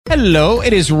Hello,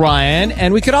 it is Ryan,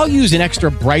 and we could all use an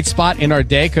extra bright spot in our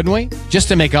day, couldn't we? Just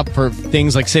to make up for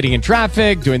things like sitting in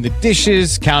traffic, doing the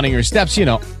dishes, counting your steps,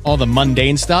 all the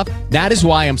mundane stuff. That is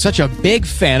why I'm such a big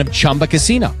fan of Chumba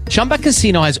Casino. Chumba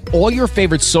Casino has all your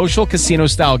favorite social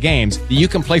casino-style games that you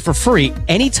can play for free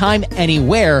anytime,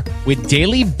 anywhere with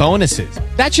daily bonuses.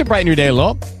 That should brighten your day a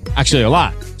little. Actually, a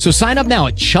lot. So sign up now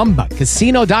at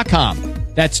ChumbaCasino.com.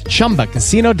 That's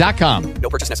ChumbaCasino.com. No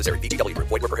purchase necessary. VGW Group.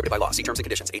 Void where prohibited by law. See terms and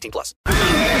conditions. 18+.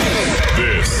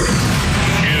 This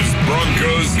is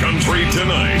Broncos Country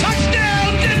Tonight.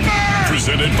 Touchdown, Denver!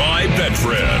 Presented by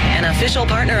Betfred. An official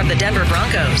partner of the Denver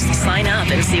Broncos. Sign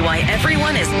up and see why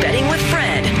everyone is betting with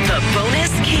Fred, the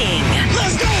bonus king.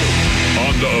 Let's go!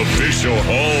 On the official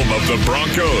home of the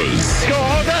Broncos. Go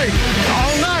all day,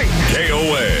 all night.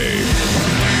 KOA.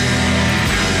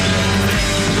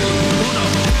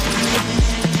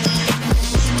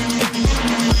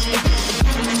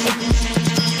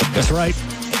 That's right.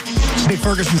 Nick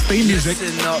Ferguson's theme music.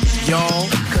 Listen up, y'all,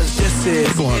 cause this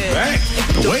is going back,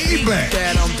 way back.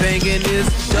 That I'm banging is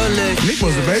delicious. Nick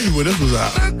was a baby when this was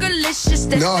out.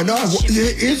 No.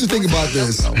 Here's the thing about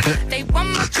this.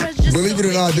 Believe it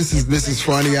or not, this is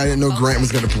funny. I didn't know Grant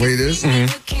was going to play this.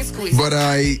 Mm-hmm. But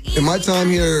in my time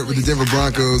here with the Denver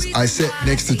Broncos, I sat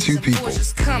next to two people.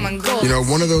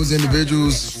 One of those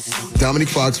individuals, Dominique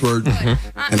Foxworth,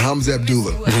 and Hamza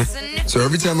Abdullah. Mm-hmm. So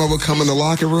every time I would come in the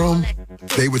locker room,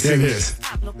 they would sing this.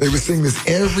 They would sing this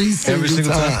every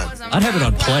single time. I'd have it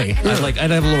on play. Yeah.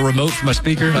 I'd have a little remote for my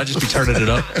speaker. I'd just be turning it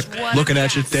up, looking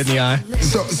at you dead in the eye.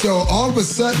 So all of a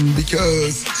sudden,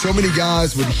 because so many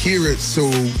guys would hear it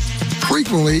so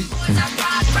frequently,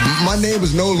 my name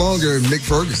was no longer Nick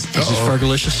Ferguson. Is this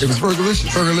Fergalicious? It was Fergalicious.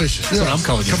 Fergalicious. That's what I'm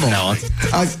calling you from now on.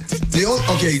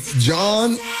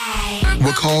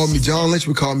 John Lynch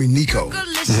would call me Nico,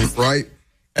 right?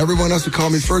 Everyone else would call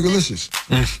me Fergalicious.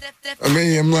 I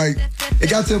mean, I'm like, it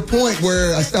got to a point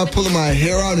where I stopped pulling my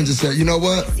hair out and just said, you know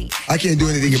what? I can't do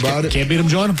anything about it. Can't beat him,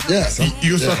 join him? Yes.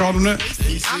 You start calling him that?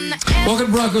 Welcome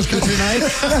to Broncos Country Tonight.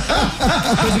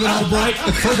 President Albright,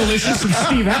 Fergalicious, and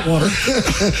Steve Atwater.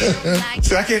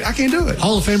 See, I can't do it.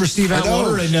 Hall of Famer Steve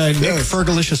Atwater and Nick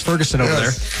Fergalicious Ferguson over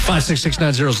there.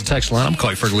 56690 is the text line. I'm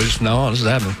calling Fergalicious from now on. This is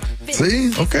happening.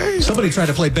 See? Okay. Somebody tried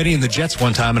to play Benny and the Jets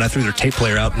one time, and I threw their tape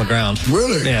player out on the ground.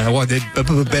 Really? Yeah, they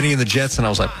put Benny and the Jets, and I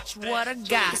was like, What a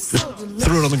guy. just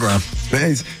threw it on the ground.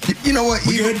 Thanks. You know what?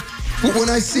 When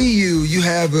I see you, you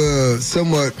have a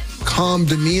somewhat calm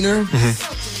demeanor,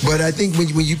 but I think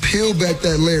when you peel back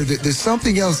that layer, there's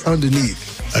something else underneath.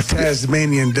 A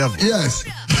Tasmanian devil. Yes.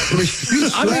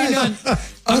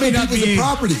 I may not be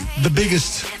property. the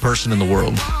biggest person in the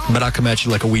world, but I come at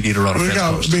you like a weed eater on a fence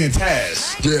post. Being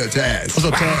Taz. Yeah, Taz. What's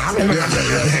up, Taz?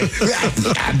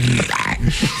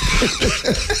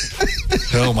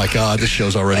 Oh, my God. This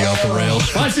show's already off the rails.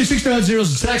 56690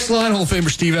 is the text line. Hall of Famer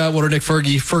Steve Atwater, Nick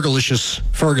Fergalicious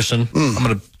Ferguson. I'm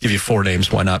going to give you four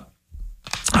names. Why not?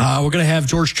 We're going to have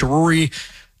George Cheruri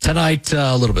tonight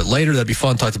a little bit later. That'd be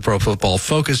fun. Talk to Pro Football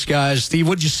Focus, guys. Steve,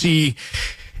 what did you see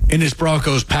in this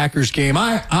Broncos-Packers game?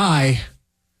 I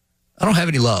don't have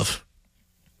any love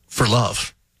for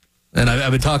love. And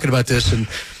I've been talking about this, and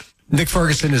Nick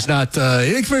Ferguson is not...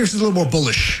 Nick Ferguson's a little more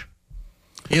bullish.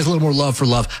 He has a little more love for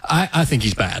love. I think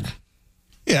he's bad.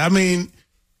 Yeah, I mean,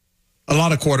 a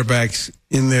lot of quarterbacks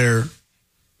in their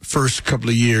first couple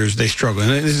of years, they struggle.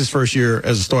 And this is his first year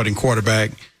as a starting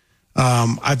quarterback.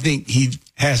 I think he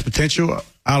has potential.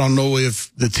 I don't know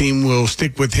if the team will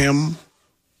stick with him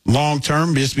long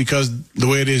term, just because the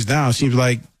way it is now, it seems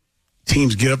like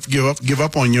teams give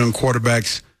up on young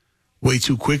quarterbacks way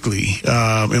too quickly,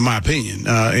 in my opinion.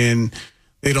 And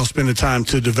they don't spend the time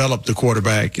to develop the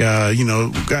quarterback.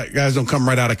 Guys don't come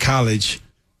right out of college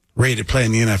ready to play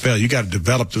in the NFL. You got to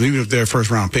develop them, even if they're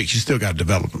first round picks. You still got to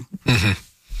develop them. Mm-hmm.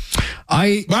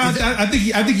 I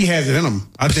think he has it in him.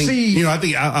 I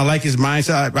like his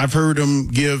mindset. I've heard him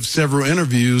give several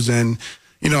interviews, and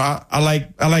I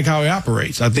like how he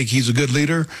operates. I think he's a good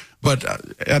leader. But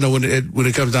I know when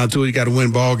it comes down to it, you got to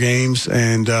win ball games.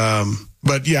 And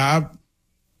but yeah,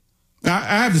 I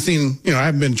haven't seen I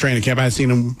haven't been to training camp. I haven't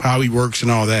seen him how he works and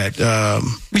all that.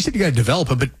 We said you got to develop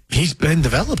him, but he's been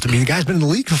developed. I mean, the guy's been in the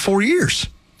league for 4 years.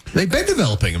 They've been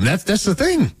developing him. That's the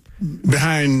thing.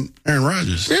 Behind Aaron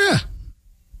Rodgers. Yeah.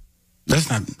 That's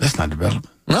not development.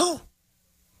 No.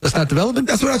 That's not development.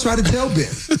 That's what I try to tell Ben.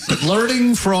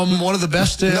 Learning from one of the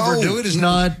best to ever do it is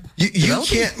not. You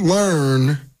can't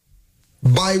learn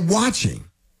by watching.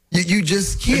 You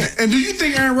just can't. And do you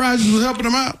think Aaron Rodgers was helping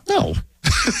him out? No.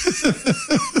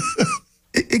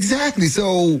 Exactly.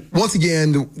 So once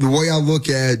again, the way I look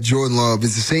at Jordan Love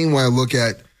is the same way I look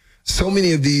at so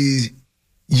many of these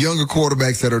younger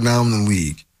quarterbacks that are now in the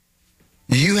league,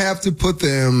 you have to put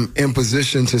them in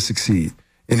position to succeed.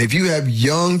 And if you have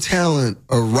young talent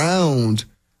around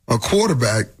a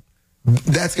quarterback,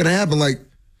 that's going to happen. Like,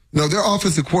 their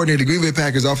offensive coordinator, Green Bay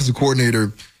Packers offensive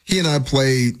coordinator, he and I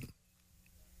played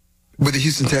with the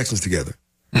Houston Texans together.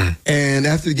 And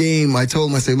after the game, I told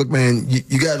him, I said, look, man,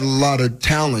 you got a lot of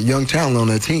talent, young talent on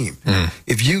that team.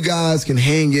 If you guys can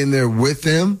hang in there with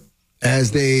them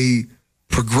as they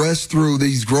progress through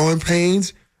these growing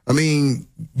pains, I mean,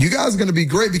 you guys are going to be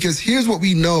great, because here's what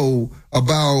we know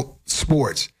about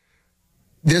sports.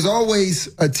 There's always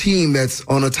a team that's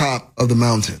on the top of the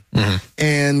mountain.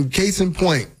 And case in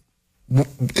point,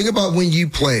 think about when you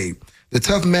played, the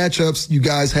tough matchups you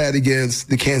guys had against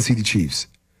the Kansas City Chiefs.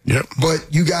 Yep. But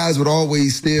you guys would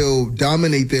always still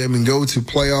dominate them and go to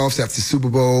playoffs after Super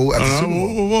Bowl.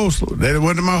 Whoa. That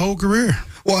wasn't my whole career.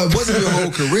 Well, it wasn't your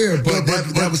whole career, but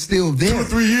that was still there. 2 or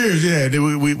 3 years, yeah,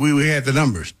 we had the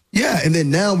numbers. Yeah, and then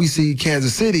now we see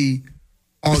Kansas City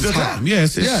on Still top. time.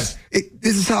 Yes. This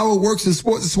is how it works in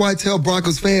sports. That's why I tell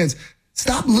Broncos fans,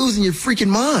 stop losing your freaking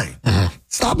mind.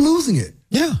 Stop losing it.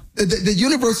 Yeah. The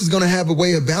universe is going to have a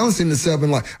way of balancing itself.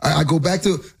 And I go back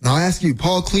to, and I'll ask you,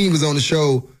 Paul Clean was on the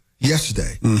show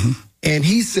yesterday, and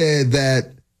he said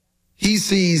that he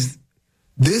sees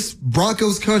this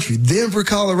Broncos country, Denver,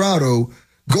 Colorado,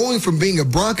 going from being a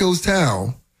Broncos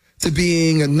town to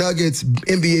being a Nuggets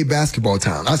NBA basketball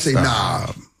town. I say,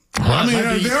 nah. Well, I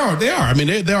mean, they are. I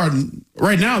mean, they are.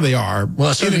 Right now, they are.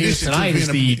 Well, so tonight is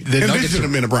the Nuggets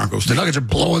have been a Broncos. The Nuggets are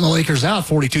blowing the Lakers out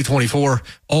 42-24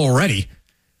 already.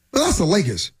 Well, that's the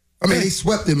Lakers. I mean, they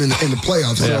swept them in the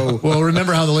playoffs. Yeah. So, well,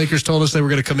 remember how the Lakers told us they were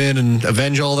going to come in and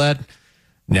avenge all that?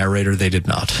 Narrator, they did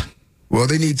not. Well,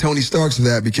 they need Tony Stark for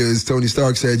that, because Tony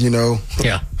Stark said,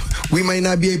 we may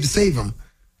not be able to save him,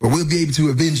 but we'll be able to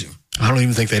avenge him. I don't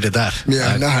even think they did that.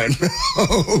 Yeah,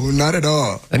 not at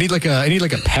all. I need like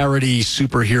a parody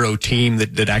superhero team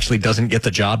that actually doesn't get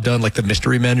the job done, like the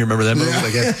Mystery Men. You remember that movie?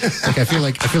 Yeah. I feel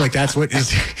like that's what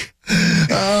is.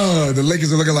 Oh, the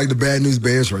Lakers are looking like the Bad News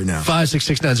Bears right now.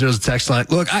 56690 is the text line.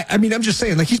 Look, I mean, I'm just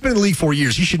saying, like, he's been in the league 4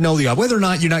 years. He should know whether or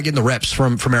not you're not getting the reps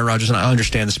from Aaron Rodgers. And I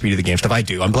understand the speed of the game stuff. I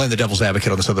do. I'm playing the devil's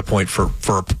advocate on this other point for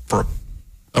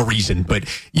a reason, but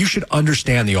you should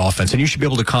understand the offense and you should be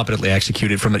able to competently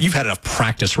execute it from it. You've had enough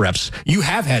practice reps. You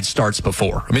have had starts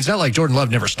before. I mean, it's not like Jordan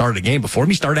Love never started a game before.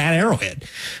 He started at Arrowhead.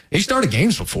 He started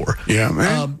games before. Yeah,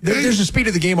 man. There's a speed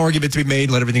of the game argument to be made.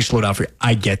 Let everything slow down for you.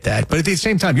 I get that. But at the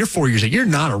same time, you're 4 years old. You're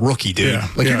not a rookie, dude.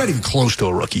 You're not even close to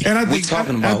a rookie. And I We're think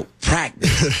talking about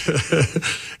practice.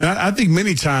 And I think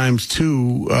many times,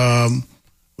 too,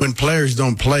 when players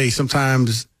don't play,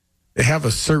 sometimes they have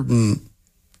a certain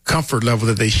comfort level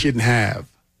that they shouldn't have,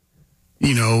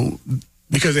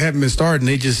 because they haven't been starting.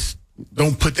 They just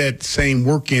don't put that same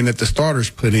work in that the starters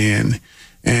put in,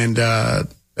 and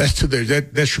that's to their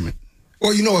detriment.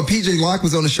 Well, PJ Locke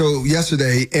was on the show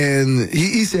yesterday, and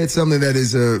he said something that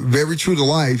is very true to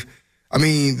life. I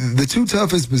mean, the two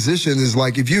toughest positions is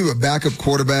like if you're a backup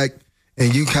quarterback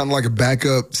and you kind of like a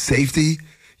backup safety,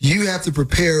 you have to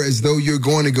prepare as though you're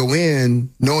going to go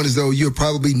in, knowing as though you're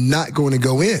probably not going to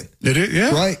go in. It is,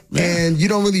 yeah. Right? Yeah. And you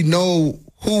don't really know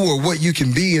who or what you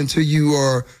can be until you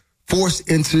are forced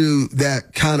into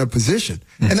that kind of position.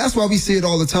 And that's why we see it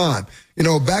all the time.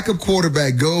 A backup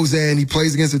quarterback goes in, he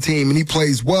plays against a team, and he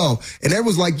plays well. And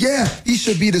everyone's like, yeah, he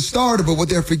should be the starter. But what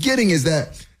they're forgetting is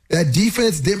that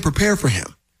defense didn't prepare for him.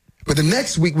 But the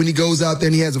next week when he goes out there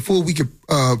and he has a full week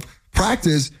of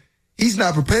practice, he's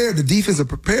not prepared. The defense is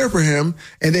prepared for him,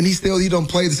 and then he don't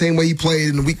play the same way he played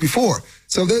in the week before.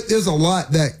 So there's a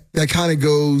lot that kind of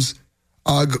goes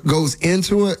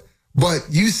into it. But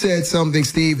you said something,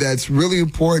 Steve, that's really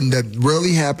important that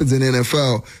rarely happens in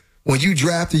NFL. When you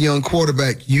draft a young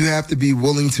quarterback, you have to be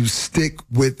willing to stick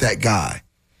with that guy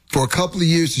for a couple of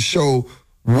years to show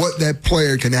what that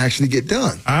player can actually get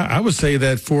done. I would say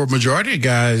that for a majority of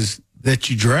guys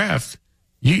that you draft,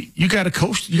 you got to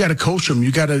coach. You got to coach them.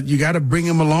 You got to bring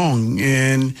them along.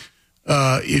 And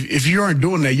if you aren't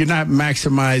doing that, you're not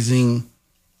maximizing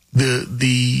your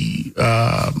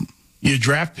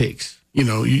draft picks.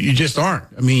 You just aren't.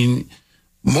 I mean,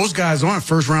 most guys aren't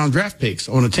first round draft picks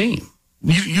on a team.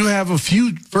 You have a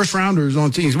few first rounders on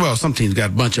teams. Well, some teams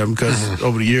got a bunch of them because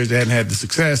over the years they hadn't had the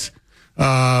success.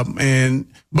 But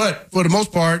for the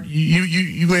most part,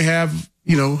 you may have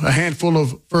a handful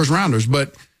of first rounders,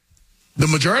 but the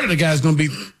majority of the guys going to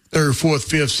be third, fourth,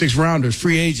 fifth, sixth rounders,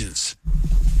 free agents.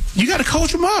 You got to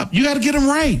coach them up. You got to get them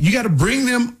right. You got to bring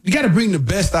them. You got to bring the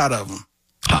best out of them.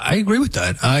 I agree with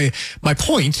that. My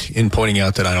point in pointing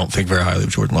out that I don't think very highly of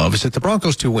Jordan Love is that the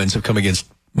Broncos' 2 wins have come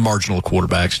against marginal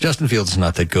quarterbacks. Justin Fields is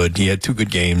not that good. He had 2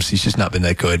 good games. He's just not been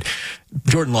that good.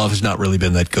 Jordan Love has not really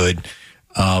been that good.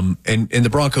 And the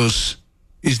Broncos,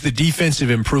 is the defensive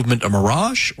improvement a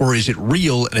mirage, or is it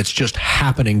real and it's just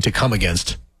happening to come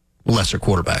against lesser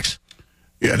quarterbacks?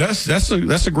 Yeah, that's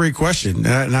a great question,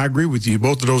 and I agree with you.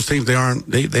 Both of those teams, they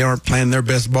aren't playing their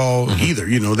best ball either.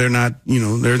 They're not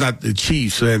the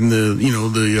Chiefs and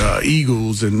the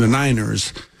Eagles and the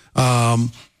Niners.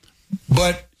 But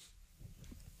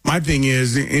my thing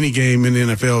is, any game in the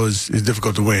NFL is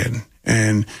difficult to win,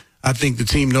 and I think the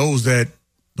team knows that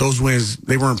those wins,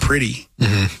 they weren't pretty.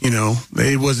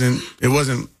 It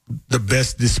wasn't the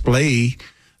best display,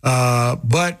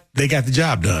 but they got the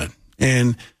job done,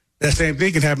 and that same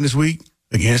thing can happen this week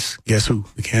against, guess who?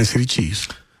 The Kansas City Chiefs.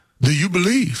 Do you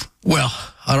believe? Well,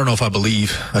 I don't know if I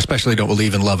believe. I especially don't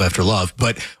believe in love after love.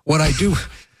 But what I do,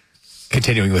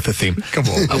 continuing with the theme, come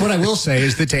on. What I will say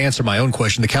is that to answer my own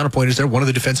question, the counterpoint is that one of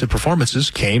the defensive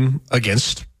performances came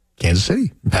against Kansas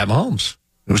City, Pat Mahomes.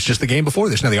 It was just the game before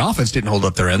this. Now, the offense didn't hold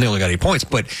up their end. They only got 8 points.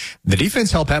 But the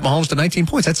defense held Pat Mahomes to 19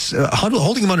 points. That's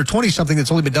holding him under 20, something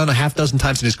that's only been done a half dozen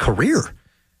times in his career.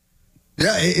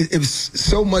 Yeah, it was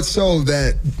so much so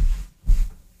that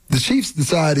the Chiefs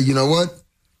decided, you know what?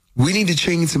 We need to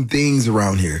change some things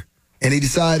around here. And he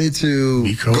decided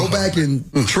to go back and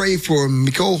trade for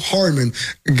Mecole Hardman,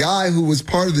 a guy who was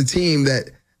part of the team that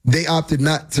they opted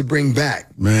not to bring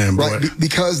back. Man, boy. Right?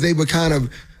 Because they were kind of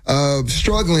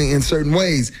struggling in certain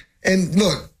ways. And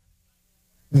look,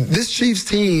 this Chiefs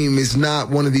team is not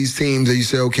one of these teams that you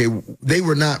say, okay, they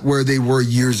were not where they were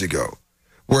years ago,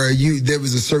 where there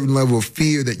was a certain level of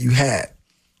fear that you had.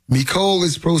 Mecole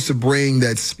is supposed to bring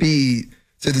that speed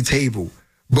to the table.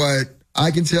 But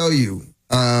I can tell you,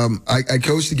 I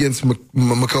coached against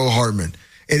Mecole Hardman.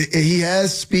 And he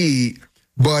has speed,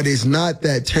 but it's not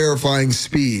that terrifying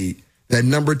speed that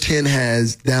number 10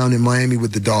 has down in Miami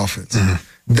with the Dolphins.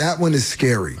 That one is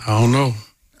scary. I don't know.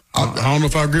 I don't know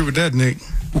if I agree with that, Nick.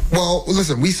 Well,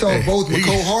 listen, we saw both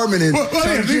Mecole Hardman and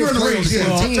Tyreek Hill play on the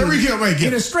same team.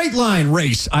 In a straight line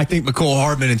race, I think Mecole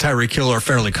Hardman and Tyreek Hill are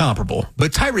fairly comparable.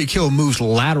 But Tyreek Hill moves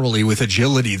laterally with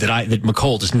agility that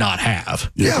Mecole does not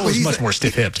have. Yeah, Mecole is much more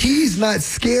stiff-hipped. He's not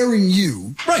scaring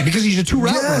you. Right, because he's a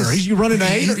 2-route runner. You're running a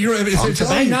 8, it's a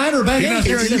bang 9 or a bang 8. He's not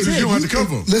scaring you because you don't have to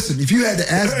cover him. Listen, if you had to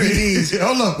ask DBs.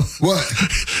 Hold up. What?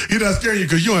 He's not scaring you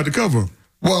because you don't have to cover him.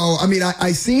 Well, I mean,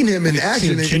 I seen him in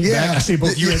action. And I see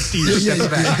both you and Steve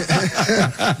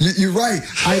back. You're right.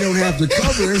 I don't have to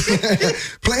cover him.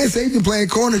 Playing safety and playing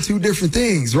corner, 2 different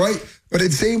things, right? But at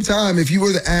the same time, if you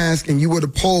were to ask and you were to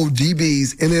poll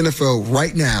DBs in the NFL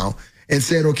right now and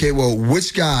said, okay, well,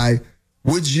 which guy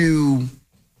would you,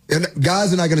 and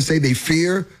guys are not going to say they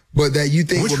fear, but that you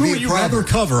think which would one be would you problem. rather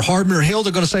cover, Hardman or Hill?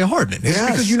 They're going to say Hardman. It's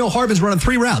because you know Hardman's running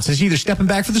 3 routes. He's either stepping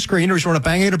back for the screen or he's running a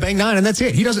bang 8 or bang 9, and that's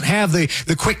it. He doesn't have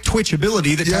the quick twitch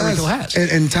ability that Tyreek Hill has.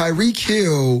 And Tyreek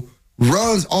Hill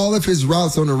runs all of his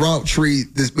routes on the route tree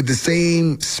with the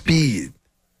same speed.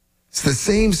 It's the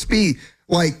same speed.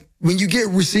 Like when you get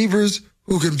receivers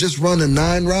who can just run a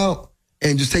 9 route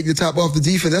and just take the top off the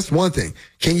defense, that's one thing.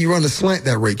 Can you run a slant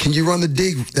that way? Can you run the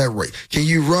dig that way? Can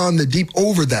you run the deep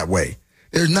over that way?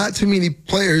 There's not too many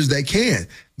players that can.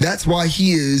 That's why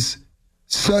he is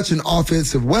such an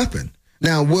offensive weapon.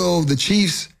 Now, will the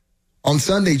Chiefs on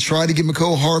Sunday try to get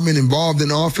Mecole Hardman involved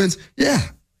in offense? Yeah.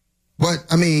 But,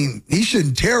 I mean, he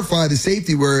shouldn't terrify the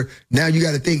safety where now you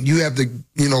got to think you have to,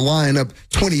 line up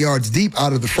 20 yards deep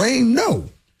out of the frame. No.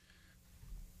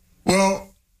 Well,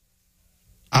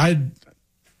 I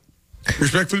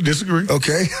respectfully disagree.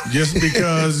 Okay. Just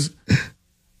because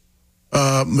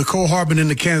Mecole Hardman in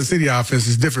the Kansas City offense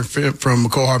is different from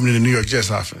Mecole Hardman in the New York Jets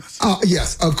offense.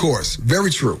 Yes, of course.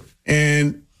 Very true.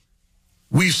 And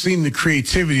we've seen the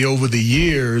creativity over the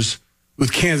years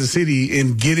with Kansas City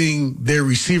in getting their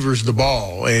receivers the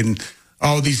ball and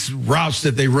all these routes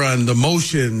that they run, the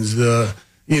motions, and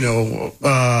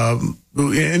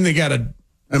they got an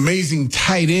amazing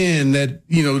tight end that,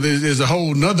 there's a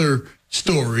whole nother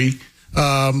story.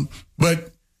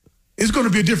 But it's going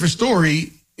to be a different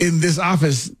story in this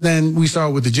offense than we saw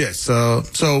with the Jets. So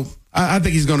I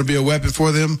think he's going to be a weapon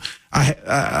for them.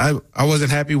 I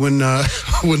wasn't happy when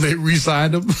they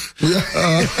re-signed him.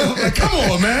 Come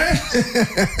on, man.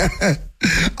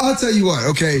 I'll tell you what.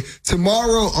 Okay,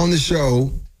 tomorrow on the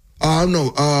show,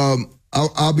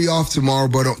 I'll be off tomorrow,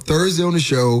 but on Thursday on the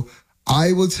show,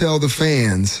 I will tell the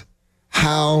fans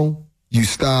how you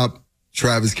stop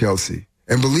Travis Kelce.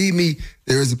 And believe me,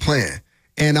 there is a plan.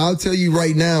 And I'll tell you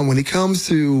right now, when it comes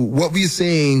to what we're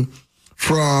seeing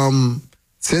from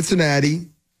Cincinnati,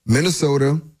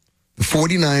 Minnesota, the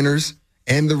 49ers,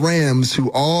 and the Rams, who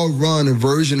all run a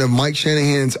version of Mike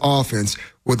Shanahan's offense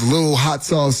with a little hot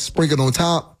sauce sprinkled on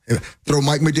top, and throw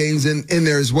Mike McDaniels in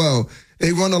there as well.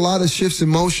 They run a lot of shifts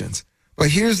and motions. But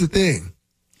here's the thing.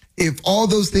 If all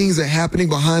those things are happening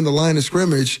behind the line of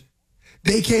scrimmage,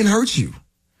 they can't hurt you.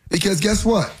 Because guess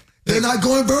what? They're not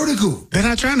going vertical. They're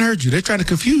not trying to hurt you. They're trying to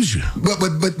confuse you. But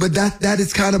that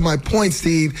is kind of my point,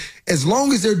 Steve. As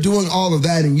long as they're doing all of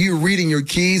that and you're reading your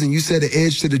keys and you set an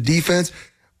edge to the defense,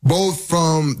 both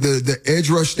from the edge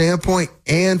rush standpoint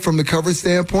and from the coverage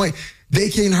standpoint, they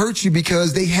can't hurt you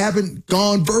because they haven't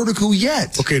gone vertical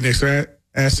yet. Okay, Nick, so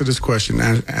answer this question.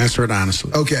 Answer it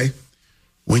honestly. Okay.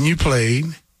 When you played,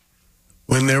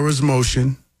 when there was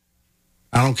motion,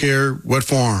 I don't care what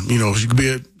form. You know, you could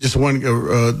be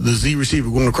the Z receiver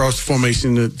going across the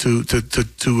formation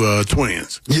to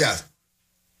twins. Yeah.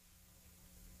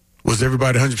 Was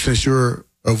everybody 100% sure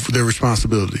of their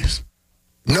responsibilities?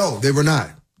 No, they were not.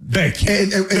 Thank you.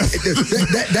 And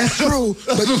that's true.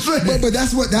 But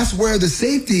that's where the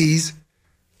safeties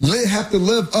have to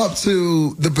live up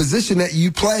to the position that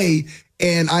you play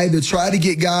and either try to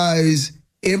get guys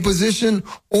in position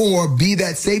or be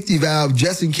that safety valve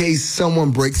just in case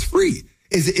someone breaks free.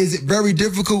 Is it very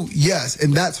difficult? Yes.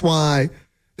 And that's why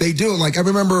they do it. Like I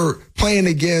remember playing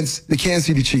against the Kansas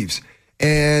City Chiefs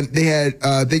and they had,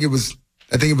 I think it was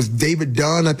David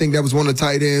Dunn. I think that was one of the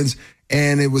tight ends,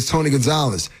 and it was Tony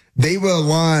Gonzalez. They were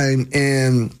aligned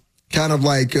in kind of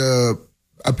like a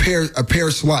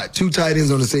pair slot, two tight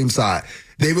ends on the same side.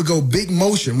 They would go big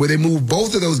motion where they move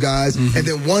both of those guys, and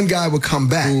then one guy would come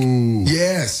back. Ooh.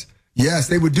 Yes,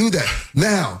 they would do that.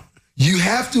 Now, you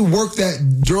have to work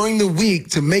that during the week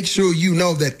to make sure you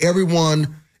know that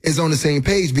everyone is on the same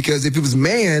page, because if it was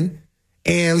man,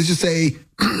 and let's just say,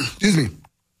 excuse me,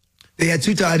 they had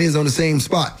two tight ends on the same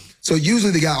spot. So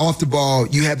usually the guy off the ball,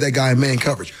 you have that guy in man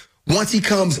coverage. Once he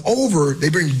comes over, they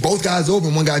bring both guys over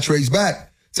and one guy trades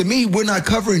back. To me, we're not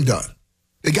covering Dunn.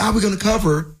 The guy we're going to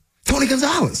cover, Tony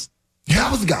Gonzalez. Yeah.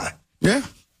 That was the guy. Yeah.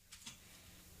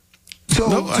 So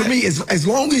to me, as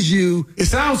long as you... It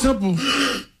sounds simple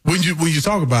when you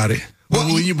talk about it.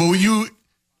 But when you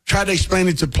try to explain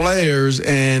it to players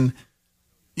and,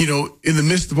 you know, in the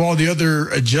midst of all the other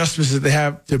adjustments that they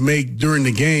have to make during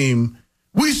the game,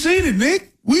 we've seen it, Nick.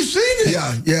 We've seen it.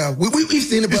 Yeah. We've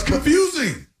seen it. It's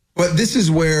confusing. But this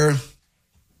is where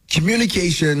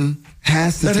communication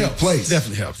has to take place.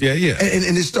 Definitely helps. Yeah.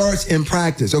 And it starts in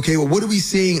practice. Okay, well, what are we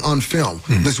seeing on film?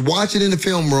 Let's watch it in the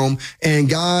film room. And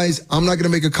guys, I'm not going to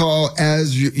make a call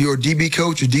as your DB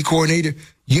coach or D coordinator.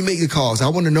 You make the calls. I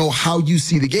want to know how you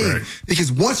see the game. Right.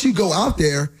 Because once you go out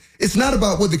there, it's not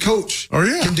about what the coach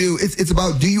can do. It's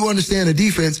about, do you understand the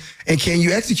defense and can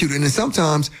you execute it? And then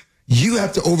sometimes you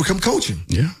have to overcome coaching.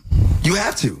 Yeah. You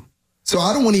have to. So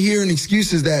I don't want to hear any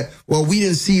excuses that, well, we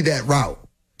didn't see that route.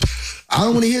 I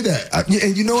don't want to hear that.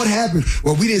 And you know what happened?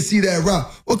 Well, we didn't see that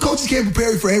route. Well, coaches can't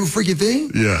prepare you for every freaking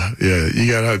thing. Yeah.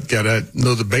 You gotta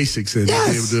know the basics and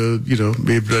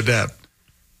be able to adapt.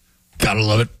 Gotta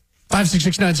love it.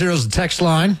 56690 is the text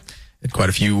line. Had quite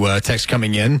a few texts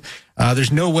coming in.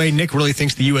 There's no way Nick really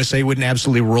thinks the USA wouldn't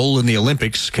absolutely roll in the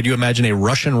Olympics. Could you imagine a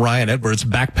Russian Ryan Edwards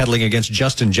backpedaling against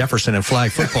Justin Jefferson in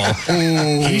flag football?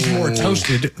 He's more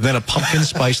toasted than a pumpkin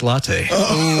spice latte.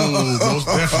 Most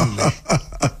definitely.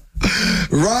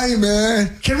 Ryan,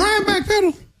 man. Can Ryan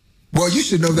backpedal? Well, you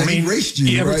should know that he raced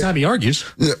you, every right? time he argues.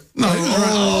 Yeah. No.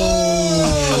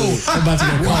 I'm about to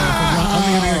get a call.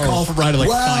 I'm going to get a call from Ryan in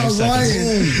 5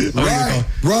 seconds.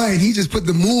 Ryan, he just put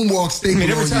the moonwalk statement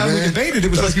every time we debated,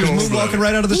 it was like he was moonwalking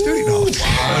right out of the studio. Wow.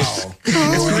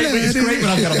 It's great when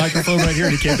I've got a microphone right here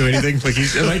and he can't do anything. Like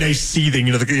he's right now, he's seething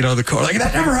into the car. Like,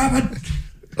 that never happened.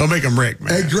 Don't make him wreck,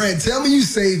 man. Hey, Grant, tell me you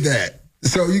saved that.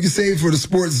 So you can save it for the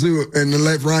sports zoo and then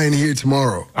let Ryan hear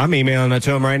tomorrow. I'm emailing that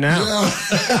to him right now. Yeah.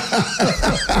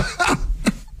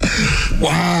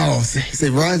 Wow.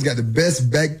 Say Ryan's got the best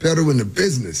back pedal in the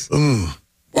business.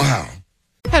 Wow.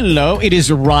 Hello, it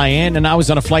is Ryan, and I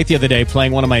was on a flight the other day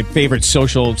playing one of my favorite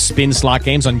social spin slot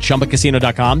games on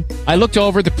ChumbaCasino.com. I looked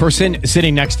over the person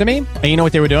sitting next to me, and you know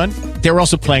what they were doing? They were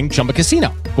also playing Chumba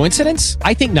Casino. Coincidence?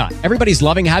 I think not. Everybody's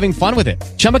loving having fun with it.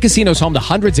 Chumba Casino is home to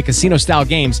hundreds of casino-style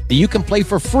games that you can play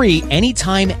for free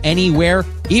anytime, anywhere,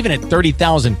 even at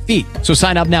 30,000 feet. So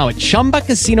sign up now at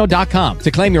ChumbaCasino.com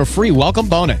to claim your free welcome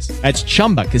bonus. That's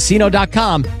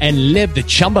ChumbaCasino.com and live the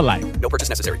Chumba life. No purchase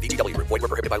necessary. VGW. Void were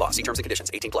prohibited by law. See terms and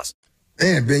conditions. 18+.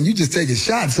 Man, Ben, you just taking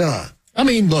shots, huh? I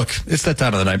mean, look, it's that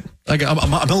time of the night. Like, I'm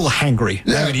a little hangry.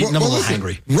 Yeah, I'm a little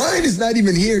hangry. Ryan is not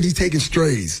even here and he's taking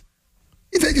strays.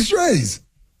 He's taking strays.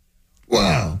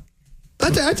 Wow.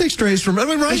 I take strays from.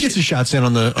 Ryan gets his shots in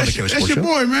on the KO Sports Show. That's your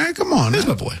boy, man. Come on. That's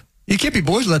my boy. You can't be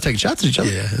boys without taking shots at each other.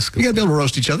 Yeah, that's good. You got to be able to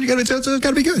roast each other. You got to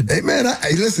be good. Hey, man,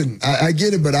 listen, I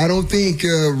get it, but I don't think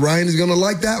Ryan is going to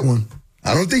like that one.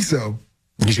 I don't think so.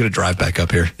 He's going to drive back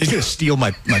up here. He's going to steal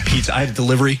my pizza. I had a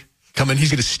delivery come in.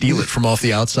 He's going to steal it from off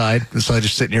the outside. So I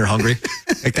just sitting here hungry.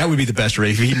 Like, that would be the best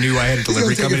rate. If he knew I had a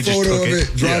delivery coming and just took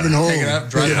it. Driving home. Take it out,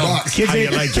 drive it home.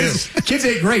 Kids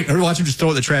ain't great. Or watch him just throw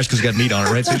it in the trash because it's got meat on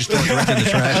it, right? So he just throw it directly in the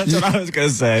trash. That's what I was going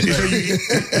to say.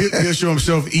 He'll show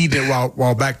himself eating it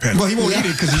while backpedaling. Well, he won't eat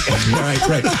it because he's right.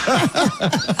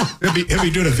 He'll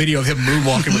be doing a video of him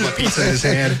moonwalking with a pizza in his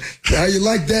hand. How you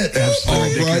like that?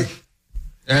 Absolutely ridiculous.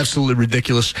 Absolutely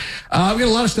ridiculous. We got a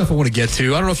lot of stuff I want to get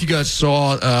to. I don't know if you guys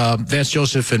saw Vance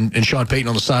Joseph and Sean Payton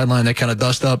on the sideline, that kind of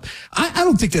dust up. I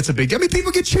don't think that's a big deal. I mean,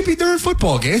 people get chippy during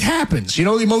football game. It happens. You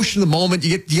know, the emotion of the moment.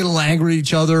 You get a little angry at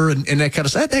each other, and that kind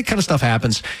of stuff. That kind of stuff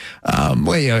happens.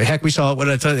 Heck, we saw what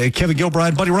I tell you, Kevin Gilbride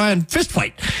and Buddy Ryan fist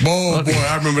fight. Oh boy,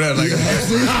 I remember that.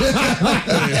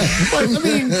 I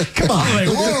mean, come on.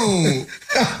 Whoa.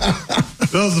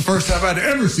 That was the first time I'd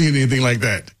ever seen anything like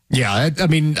that. Yeah, I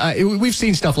mean, we've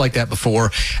seen stuff like that before.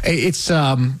 It's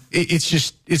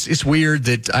weird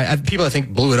that people I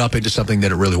think blew it up into something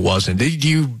that it really wasn't. Do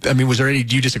you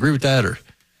disagree with that or?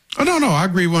 Oh, no, I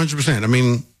agree 100%. I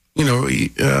mean, you know,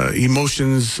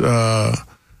 emotions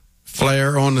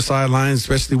flare on the sidelines,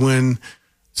 especially when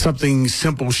something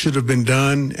simple should have been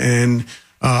done. And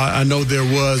I know there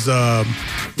was,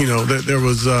 there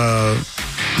was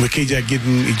with K-Jack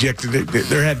getting ejected.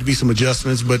 There had to be some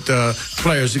adjustments, but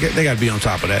players, they got to be on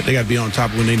top of that. They got to be on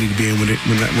top of when they need to be in, when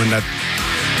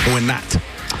not.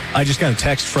 I just got a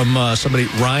text from somebody,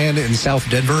 Ryan in South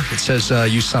Denver. It says,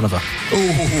 you son of a.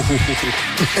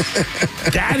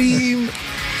 Daddy.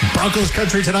 Broncos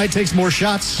country tonight takes more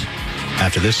shots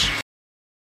after this.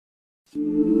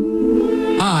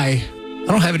 I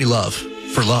don't have any love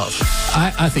for Love.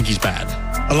 I think he's bad.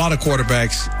 A lot of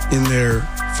quarterbacks in their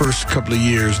first couple of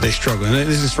years, they struggle. And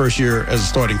this is his first year as a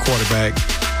starting quarterback.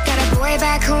 Got a boy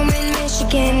back home in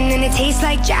Michigan, and it tastes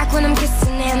like Jack when I'm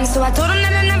kissing him. So I told him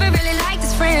that I never really liked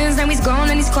his friends. Now he's gone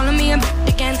and he's calling me a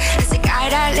bitch again. It's a guy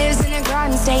that lives in a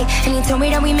garden state, and he told me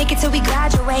that we make it till we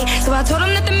graduate. So I told him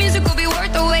that the music will be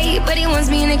worth the wait, but he wants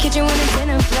me in the kitchen when it's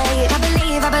dinner plate. I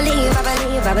believe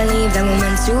that we're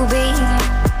meant to be.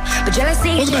 But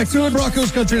jealousy. Welcome back to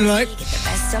Broncos country tonight.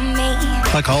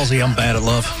 Like Halsey, I'm bad at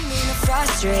love.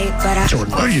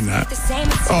 Jordan, are you not?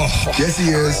 Oh, yes, he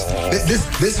is.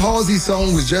 This Halsey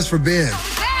song was just for Ben.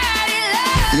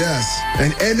 Yes,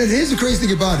 and then here's the crazy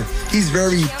thing about it. He's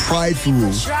very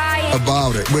prideful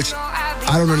about it, which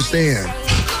I don't understand.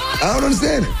 I don't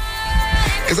understand it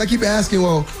because I keep asking,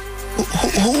 well,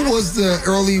 who was the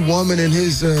early woman in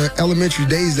his elementary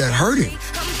days that hurt him?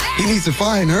 He needs to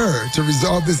find her to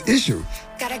resolve this issue.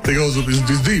 It goes up is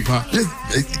deep, huh?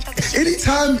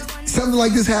 Anytime something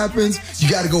like this happens, you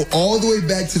got to go all the way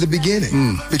back to the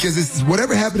beginning because it's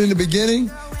whatever happened in the beginning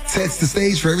sets the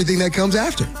stage for everything that comes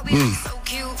after. All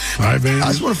right, man. I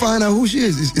just want to find out who she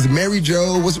is. Is it Mary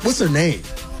Jo? What's her name?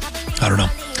 I don't know.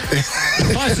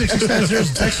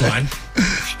 566 text line.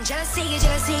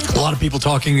 A lot of people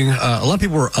talking. A lot of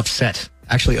people were upset.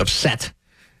 Actually, upset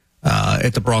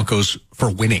at the Broncos for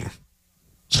winning.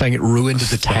 Saying it ruined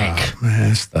the tank.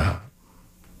 Man, stop.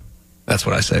 That's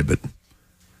what I say, but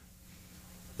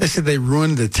they said they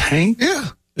ruined the tank?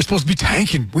 Yeah. They're supposed to be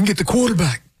tanking. We can get the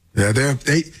quarterback. Yeah,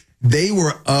 they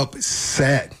were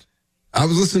upset. I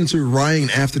was listening to Ryan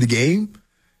after the game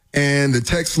and the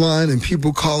text line and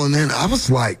people calling in. I was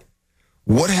like,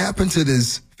 what happened to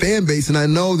this fan base? And I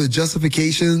know the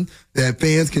justification that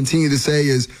fans continue to say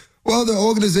is, well, the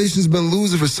organization's been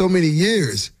losing for so many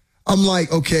years. I'm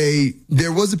like, okay,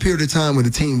 there was a period of time when the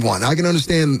team won. I can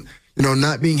understand,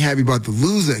 not being happy about the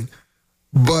losing,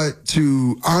 but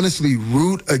to honestly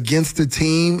root against the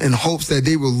team in hopes that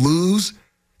they will lose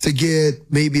to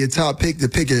get maybe a top pick to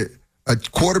pick a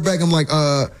quarterback. I'm like,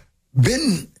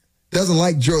 Ben doesn't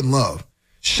like Jordan Love.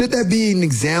 Should that be an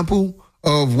example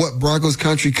of what Broncos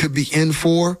country could be in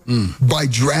for by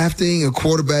drafting a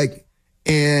quarterback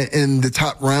in the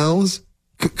top rounds?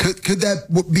 Could that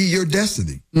be your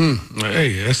destiny?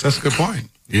 Hey, that's a good point.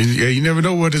 You never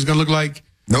know what it's going to look like.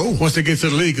 No. Once they get to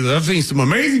the league, because I've seen some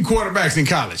amazing quarterbacks in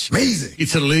college. Amazing. Get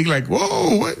to the league like,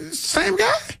 whoa, what, it's the same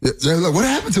guy? Yeah, what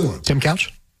happened to him? Tim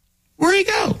Couch? Where'd he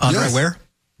go? Andre Ware?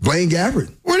 Blaine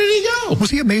Gabbert. Where did he go?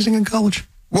 Was he amazing in college?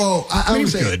 Well, I would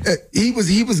say good. He was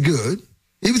good.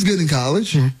 He was good in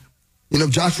college.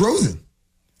 Josh Rosen.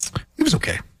 He was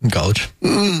okay in college.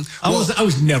 I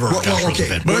was never a Josh Rosen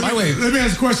fan. But let me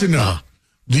ask a question, though.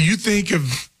 Do you think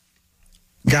if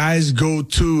guys go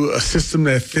to a system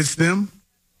that fits them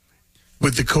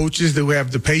with the coaches that will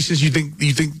have the patience, you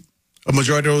think a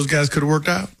majority of those guys could have worked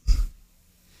out?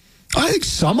 I think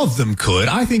some of them could.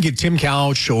 I think if Tim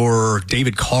Couch or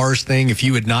David Carr's thing, if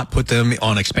you had not put them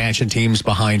on expansion teams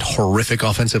behind horrific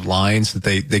offensive lines, that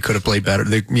they could have played better.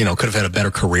 They, could have had a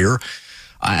better career.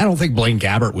 I don't think Blaine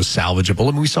Gabbert was salvageable.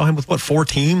 I mean, we saw him with 4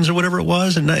 teams or whatever it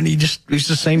was, and he's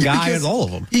the same guy as all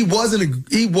of them. He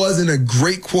wasn't a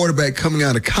great quarterback coming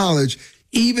out of college,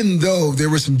 even though there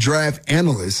were some draft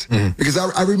analysts. Because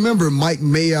I remember Mike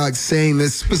Mayock saying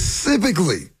this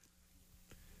specifically,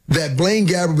 that Blaine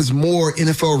Gabbert was more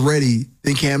NFL ready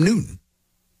than Cam Newton.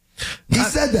 He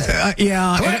said that.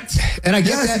 And I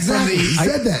get that exactly. from he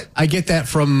said that. I get that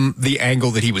from the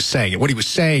angle that he was saying it. What he was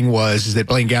saying was that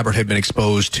Blaine Gabbert had been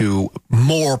exposed to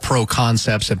more pro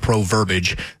concepts and pro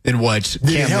verbiage than what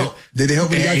Cam Newton. Did it help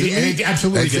when he got to the league? It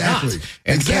absolutely did not.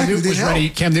 And Cam Newton was ready.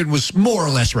 Cam Newton was more or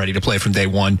less ready to play from day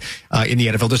one in the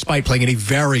NFL, despite playing in a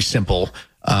very simple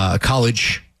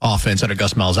college offense under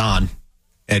Gus Malzahn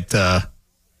at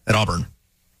Auburn.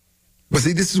 But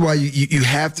see, this is why you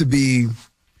have to be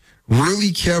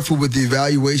really careful with the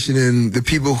evaluation and the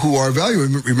people who are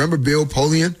evaluating. Remember Bill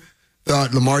Polian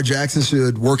thought Lamar Jackson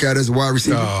should work out as a wide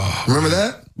receiver? Remember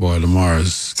that? Boy, Lamar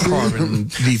is carving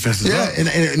defenses up. And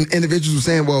individuals were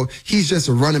saying, well, he's just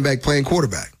a running back playing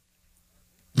quarterback.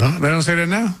 No, they don't say that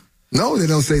now? No, they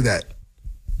don't say that.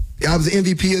 I was the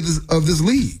MVP of this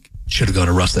league. Should have gone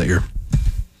to Russ that year.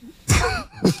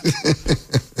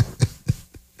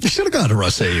 You should have gone to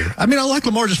Russ that year. I mean, I like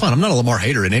Lamar just fine. I'm not a Lamar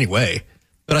hater in any way,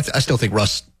 but I still think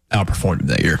Russ outperformed him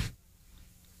that year.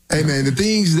 Hey, man, the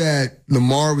things that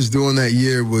Lamar was doing that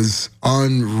year was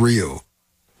unreal.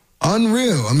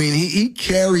 Unreal. I mean, he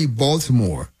carried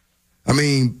Baltimore. I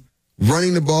mean,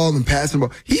 running the ball and passing the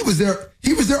ball. He was their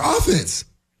offense.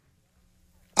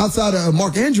 Outside of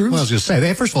Mark Andrews. Well, I was going to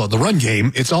say, first of all, the run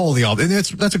game, it's all the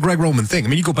offense. That's a Greg Roman thing. I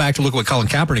mean, you go back to look at what Colin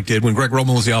Kaepernick did when Greg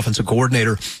Roman was the offensive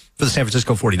coordinator for the San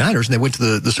Francisco 49ers, and they went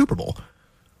to the Super Bowl.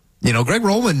 Greg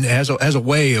Roman has a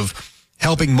way of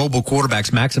helping mobile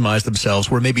quarterbacks maximize themselves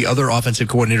where maybe other offensive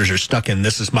coordinators are stuck in,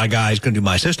 this is my guy, he's going to do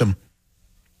my system.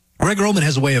 Greg Roman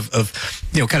has a way of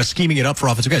kind of scheming it up for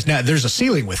offensive guys. Now, there's a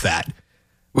ceiling with that.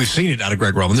 We've seen it out of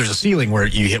Greg Roman. There's a ceiling where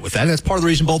you hit with that. And that's part of the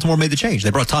reason Baltimore made the change.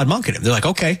 They brought Todd Monk in him. They're like,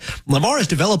 okay, Lamar has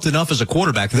developed enough as a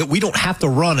quarterback that we don't have to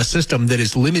run a system that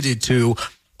is limited to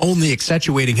only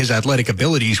accentuating his athletic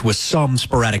abilities with some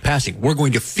sporadic passing. We're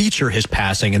going to feature his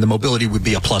passing, and the mobility would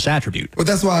be a plus attribute. But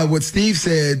that's why what Steve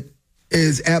said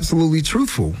is absolutely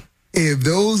truthful. If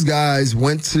those guys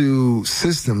went to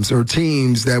systems or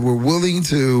teams that were willing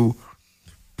to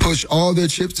push all their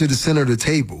chips to the center of the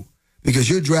table, because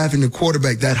you're drafting the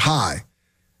quarterback that high,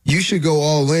 you should go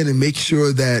all in and make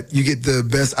sure that you get the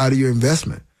best out of your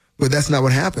investment. But that's not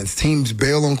what happens. Teams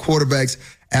bail on quarterbacks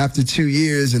after 2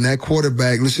 years, and that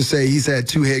quarterback, let's just say he's had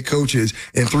 2 head coaches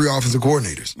and 3 offensive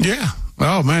coordinators. Yeah.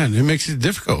 Oh, man, it makes it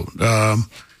difficult. And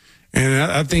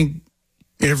I think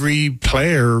every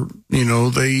player,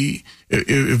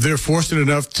 if they're fortunate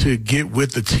enough to get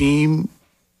with the team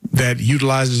that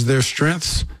utilizes their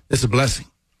strengths, it's a blessing.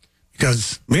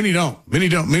 Because many don't.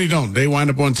 They wind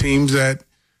up on teams that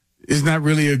is not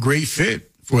really a great fit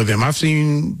for them. I've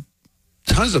seen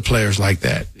tons of players like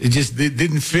that. It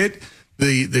didn't fit.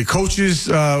 The coaches,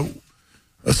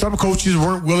 some coaches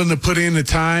weren't willing to put in the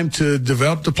time to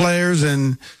develop the players,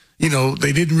 and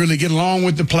they didn't really get along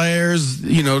with the players.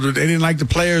 They didn't like the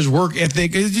players' work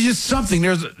ethic. It's just something.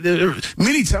 There's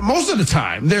many times, most of the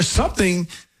time, there's something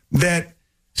that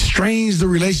strains the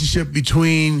relationship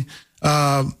between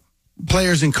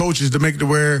players and coaches to make it to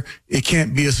where it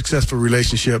can't be a successful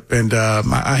relationship. And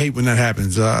I hate when that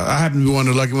happens. I happen to be one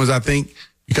of the lucky ones, I think,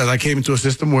 because I came into a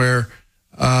system where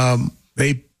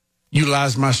they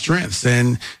utilized my strengths,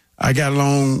 and I got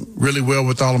along really well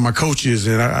with all of my coaches,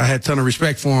 and I had a ton of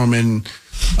respect for them. And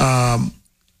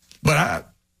but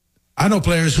I know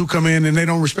players who come in and they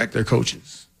don't respect their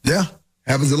coaches. Yeah,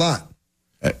 happens a lot.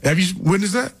 Have you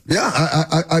witnessed that? Yeah,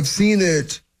 I've seen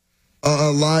it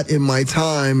a lot in my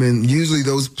time, and usually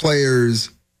those players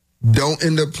don't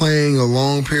end up playing a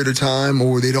long period of time,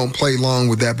 or they don't play long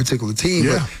with that particular team.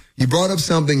 Yeah. But you brought up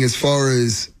something as far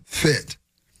as fit.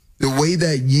 The way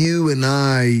that you and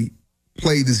I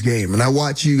play this game, and I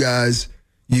watch you guys,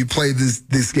 you play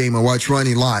this game. I watch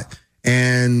Ronnie a lot,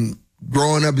 and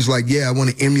growing up is like, yeah, I want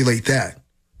to emulate that.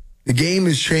 The game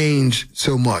has changed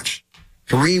so much.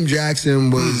 Kareem Jackson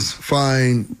was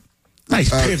fine. Nice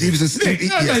pivot. He was nice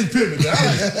pivot.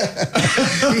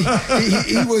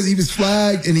 He was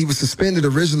flagged and he was suspended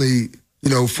originally,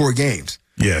 4 games.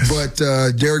 Yes. But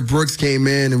Derek Brooks came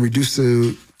in and reduced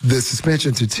the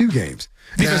suspension to 2 games.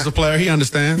 He's a player. He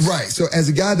understands. Right. So as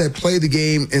a guy that played the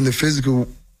game in the physical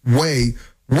way,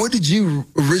 what did you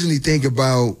originally think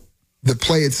about the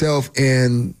play itself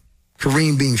and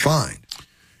Kareem being fined?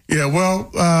 Yeah,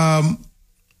 well,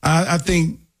 I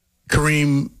think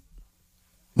Kareem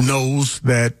knows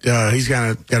that he's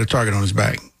got a target on his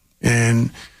back. And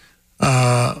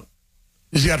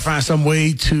he's got to find some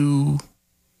way to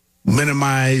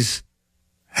minimize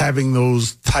having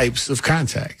those types of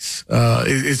contacts.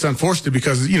 It's unfortunate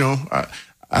because,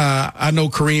 I know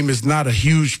Kareem is not a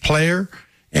huge player,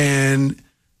 and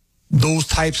those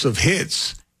types of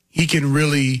hits, he can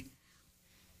really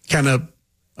kind of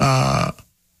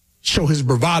show his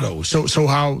bravado, so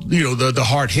how, the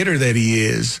hard hitter that he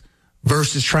is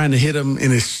versus trying to hit him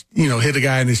in his, hit a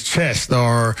guy in his chest,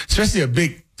 or especially a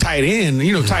big tight end.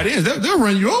 Tight ends, they'll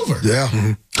run you over. Yeah.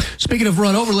 Mm-hmm. Speaking of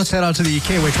run over, let's head out to the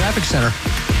K-Way Traffic Center.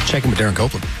 Check in with Darren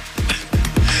Copeland.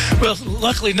 Well,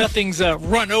 luckily nothing's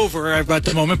run over at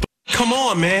the moment. But Come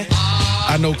on, man.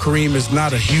 I know Kareem is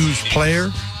not a huge player,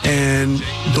 and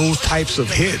those types of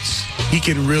hits, he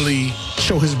can really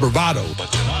show his bravado.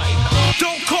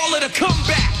 Don't call it a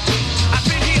comeback. I've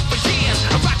been here for years.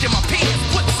 I'm rocking my pants,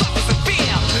 putting suckers in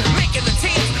fear, making the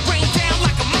tears rain down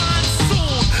like a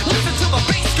monsoon. Listen to the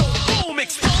bass go boom,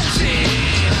 explosion.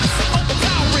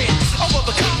 Overpowering over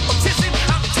the competition.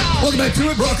 Welcome back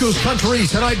to it. Broncos Country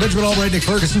tonight. Benjamin Albright, Nick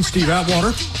Ferguson, Steve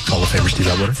Atwater. Hall of Famer Steve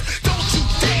Atwater. Don't you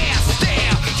dare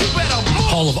stare. You better move.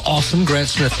 Hall of Awesome, Grant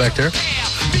Smith back there.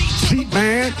 Seat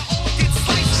man.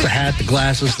 The hat, the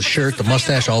glasses, the shirt, the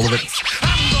mustache, all of it.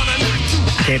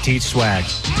 Can't teach swag.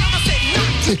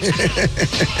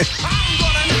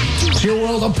 It's your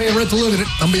world. I'm paying rent to live in it.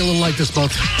 I'm being a little light this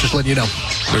month. Just letting you know.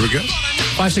 There we go.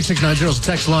 56690 is the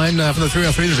text line from the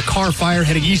 303. There's a car fire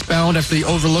heading eastbound after the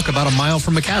overlook about a mile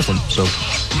from McCaslin. So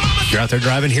if you're out there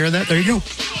driving, hearing that, there you go.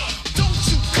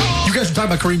 You guys were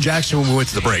talking about Kareem Jackson when we went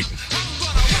to the break.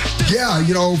 Yeah,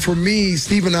 for me,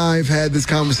 Steve and I have had this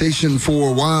conversation for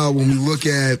a while when we look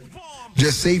at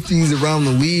just safeties around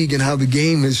the league and how the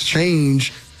game has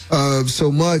changed so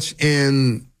much,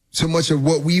 and so much of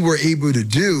what we were able to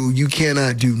do, you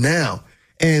cannot do now.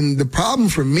 And the problem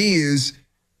for me is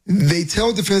they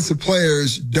tell defensive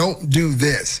players, don't do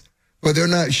this, but they're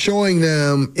not showing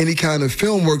them any kind of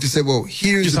film work to say, well,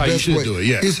 here's the best way. Do it,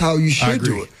 yeah. Here's how you should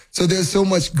do it. So there's so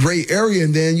much gray area,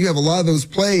 and then you have a lot of those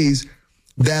plays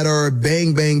that are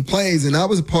bang, bang plays. And I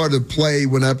was a part of the play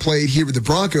when I played here with the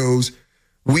Broncos.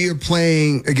 We are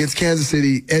playing against Kansas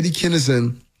City. Eddie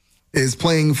Kennison is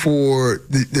playing for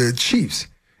the Chiefs,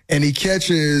 and he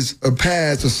catches a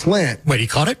pass, a slant. Wait, he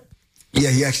caught it? Yeah,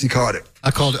 he actually caught it.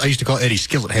 I used to call Eddie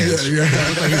skillet hands. Yeah. It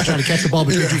looked like he was trying to catch the ball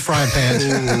between two frying pans.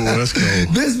 Oh, that's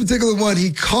cool. This particular one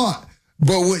he caught,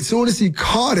 but as soon as he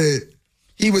caught it,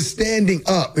 he was standing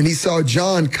up, and he saw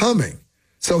John coming.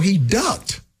 So he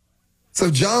ducked. So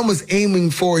John was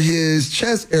aiming for his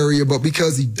chest area, but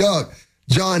because he ducked,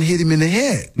 John hit him in the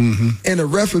head. Mm-hmm. And the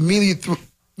ref immediately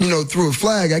threw a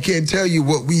flag. I can't tell you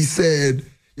what we said,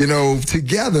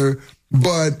 together,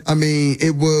 but I mean,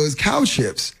 it was cow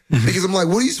chips. Mm-hmm. Because I'm like,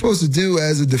 what are you supposed to do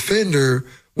as a defender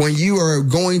when you are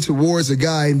going towards a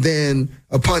guy and then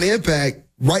upon impact,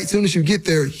 right as soon as you get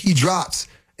there, he drops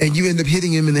and you end up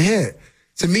hitting him in the head?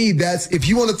 To me, if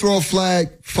you want to throw a flag,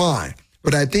 fine.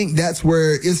 But I think that's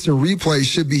where instant replay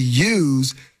should be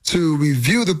used to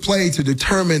review the play to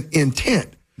determine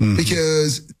intent. Mm-hmm.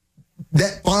 Because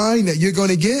that fine that you're going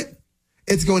to get,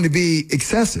 it's going to be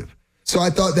excessive. So I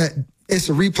thought that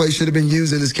instant replay should have been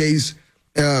used in this case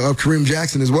of Kareem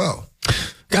Jackson as well.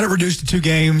 Got it reduced to 2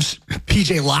 games.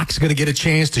 PJ Locke's going to get a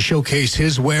chance to showcase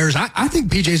his wares. I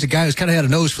think PJ's a guy who's kind of had a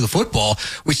nose for the football.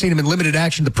 We've seen him in limited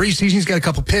action the preseason. He's got a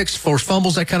couple picks, forced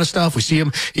fumbles, that kind of stuff. We see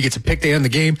him. He gets a pick to end the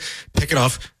game. Pick it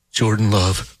off Jordan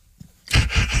Love.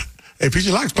 Hey, PJ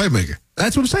Locke's playmaker.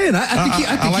 That's what I'm saying. I think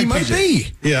he might PJ.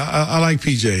 be. Yeah, I like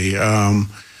PJ.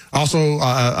 Also,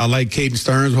 I like Caden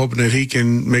Stearns, hoping that he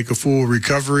can make a full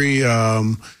recovery.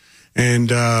 So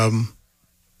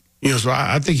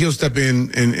I think he'll step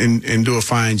in and do a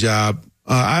fine job.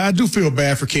 I do feel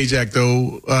bad for K-Jack,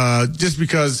 though, just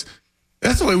because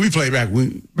that's the way we played back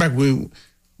when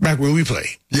we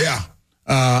played. Yeah.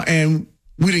 And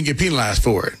we didn't get penalized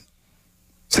for it.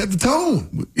 Set the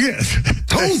tone. Yes.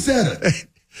 Tone setter.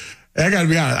 I got to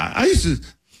be honest. I used to.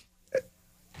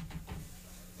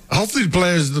 Hopefully, the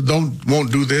players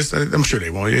won't do this. I'm sure they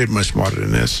won't. They're much smarter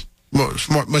than this.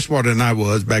 Much smarter than I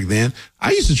was back then.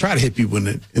 I used to try to hit people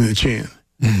in the chin.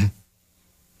 Mm-hmm.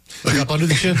 Like up under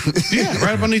the chin? Yeah,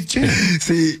 right up underneath the chin.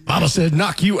 See, Mama said,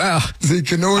 knock you out. See,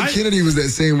 Kenoa Kennedy was that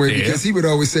same way because he would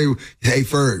always say, hey,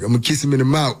 Ferg, I'm going to kiss him in the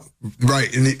mouth.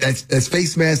 Right. And that's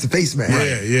face mask to face mask.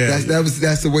 Yeah, yeah.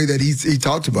 That's the way that he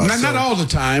talked about it. Not all the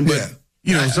time, but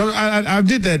You know, so I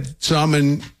did that some,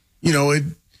 and you know,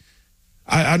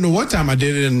 I know one time I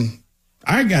did it, and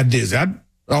I got dizzy. I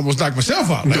almost knocked myself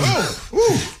out. Like,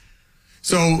 oh,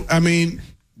 so I mean,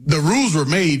 the rules were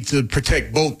made to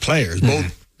protect both players,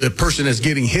 both the person that's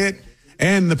getting hit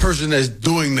and the person that's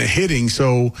doing the hitting.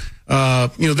 So,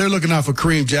 you know, they're looking out for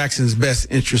Kareem Jackson's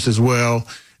best interest as well.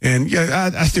 And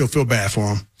yeah, I still feel bad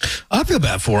for him. I feel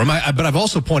bad for him, but I've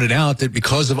also pointed out that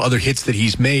because of other hits that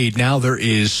he's made, now there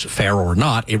is, fair or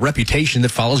not, a reputation that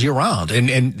follows you around.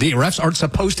 And the refs aren't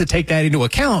supposed to take that into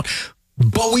account,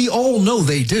 but we all know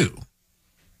they do.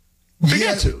 They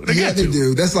got to. They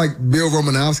do. That's like Bill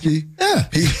Romanowski. Yeah.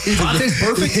 Vontae's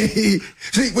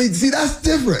perfect. See, that's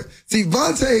different. See,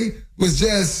 Vontae was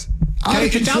just out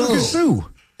of control.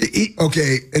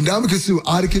 Okay, and Ndamukong Suh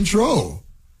out of control.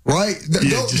 Right?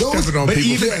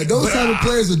 Those type of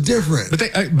players are different.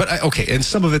 Okay, and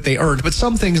some of it they earned, but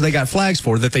some things they got flags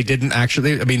for that they didn't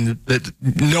actually, that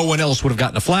no one else would have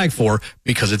gotten a flag for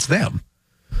because it's them.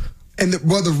 And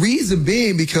the reason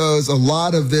being because a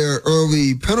lot of their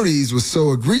early penalties was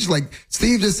so egregious. Like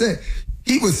Steve just said,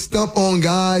 he would stump on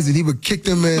guys and he would kick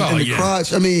them in the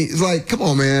crotch. I mean, it's like, come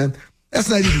on, man. That's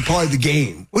not even part of the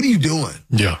game. What are you doing?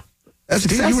 Yeah. That's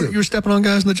excessive. You were stepping on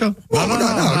guys in the jump? No.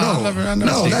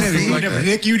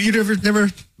 Nick, you never.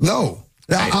 No.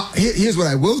 Now, here's what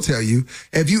I will tell you.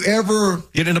 Have you ever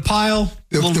get in a pile,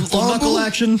 the little knuckle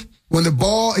action? When the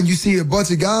ball and you see a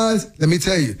bunch of guys, let me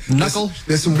tell you. Knuckle?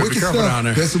 There's some wicked stuff.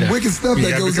 There's some wicked stuff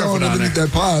that goes on underneath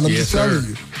that pile. I'm just telling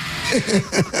you.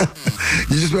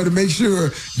 You just better make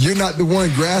sure you're not the one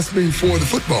grasping for the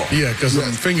football. Yeah, because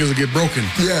some fingers will get broken.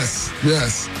 Yes.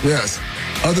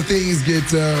 Other things get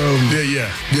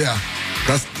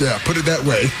put it that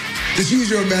way. Just use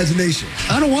your imagination.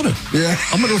 I don't want to. Yeah.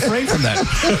 I'm going to refrain from that.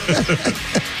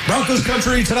 Broncos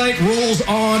country tonight rolls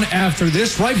on after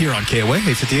this right here on KOA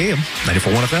 850 AM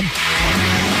 94.1 FM.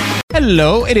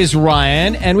 Hello, it is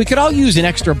Ryan, and we could all use an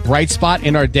extra bright spot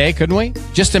in our day, couldn't we?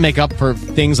 Just to make up for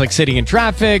things like sitting in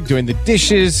traffic, doing the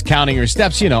dishes, counting your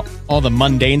steps, you know, all the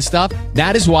mundane stuff.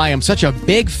 That is why I'm such a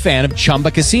big fan of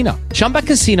Chumba Casino. Chumba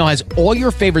Casino has all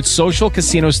your favorite social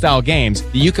casino-style games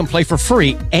that you can play for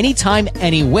free anytime,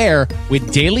 anywhere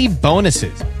with daily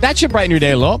bonuses. That should brighten your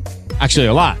day a little. Actually,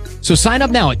 a lot. So sign up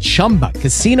now at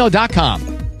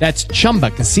ChumbaCasino.com. That's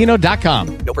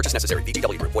ChumbaCasino.com. No purchase necessary.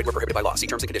 VGW Group. Void where prohibited by law. See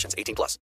terms and conditions. 18+.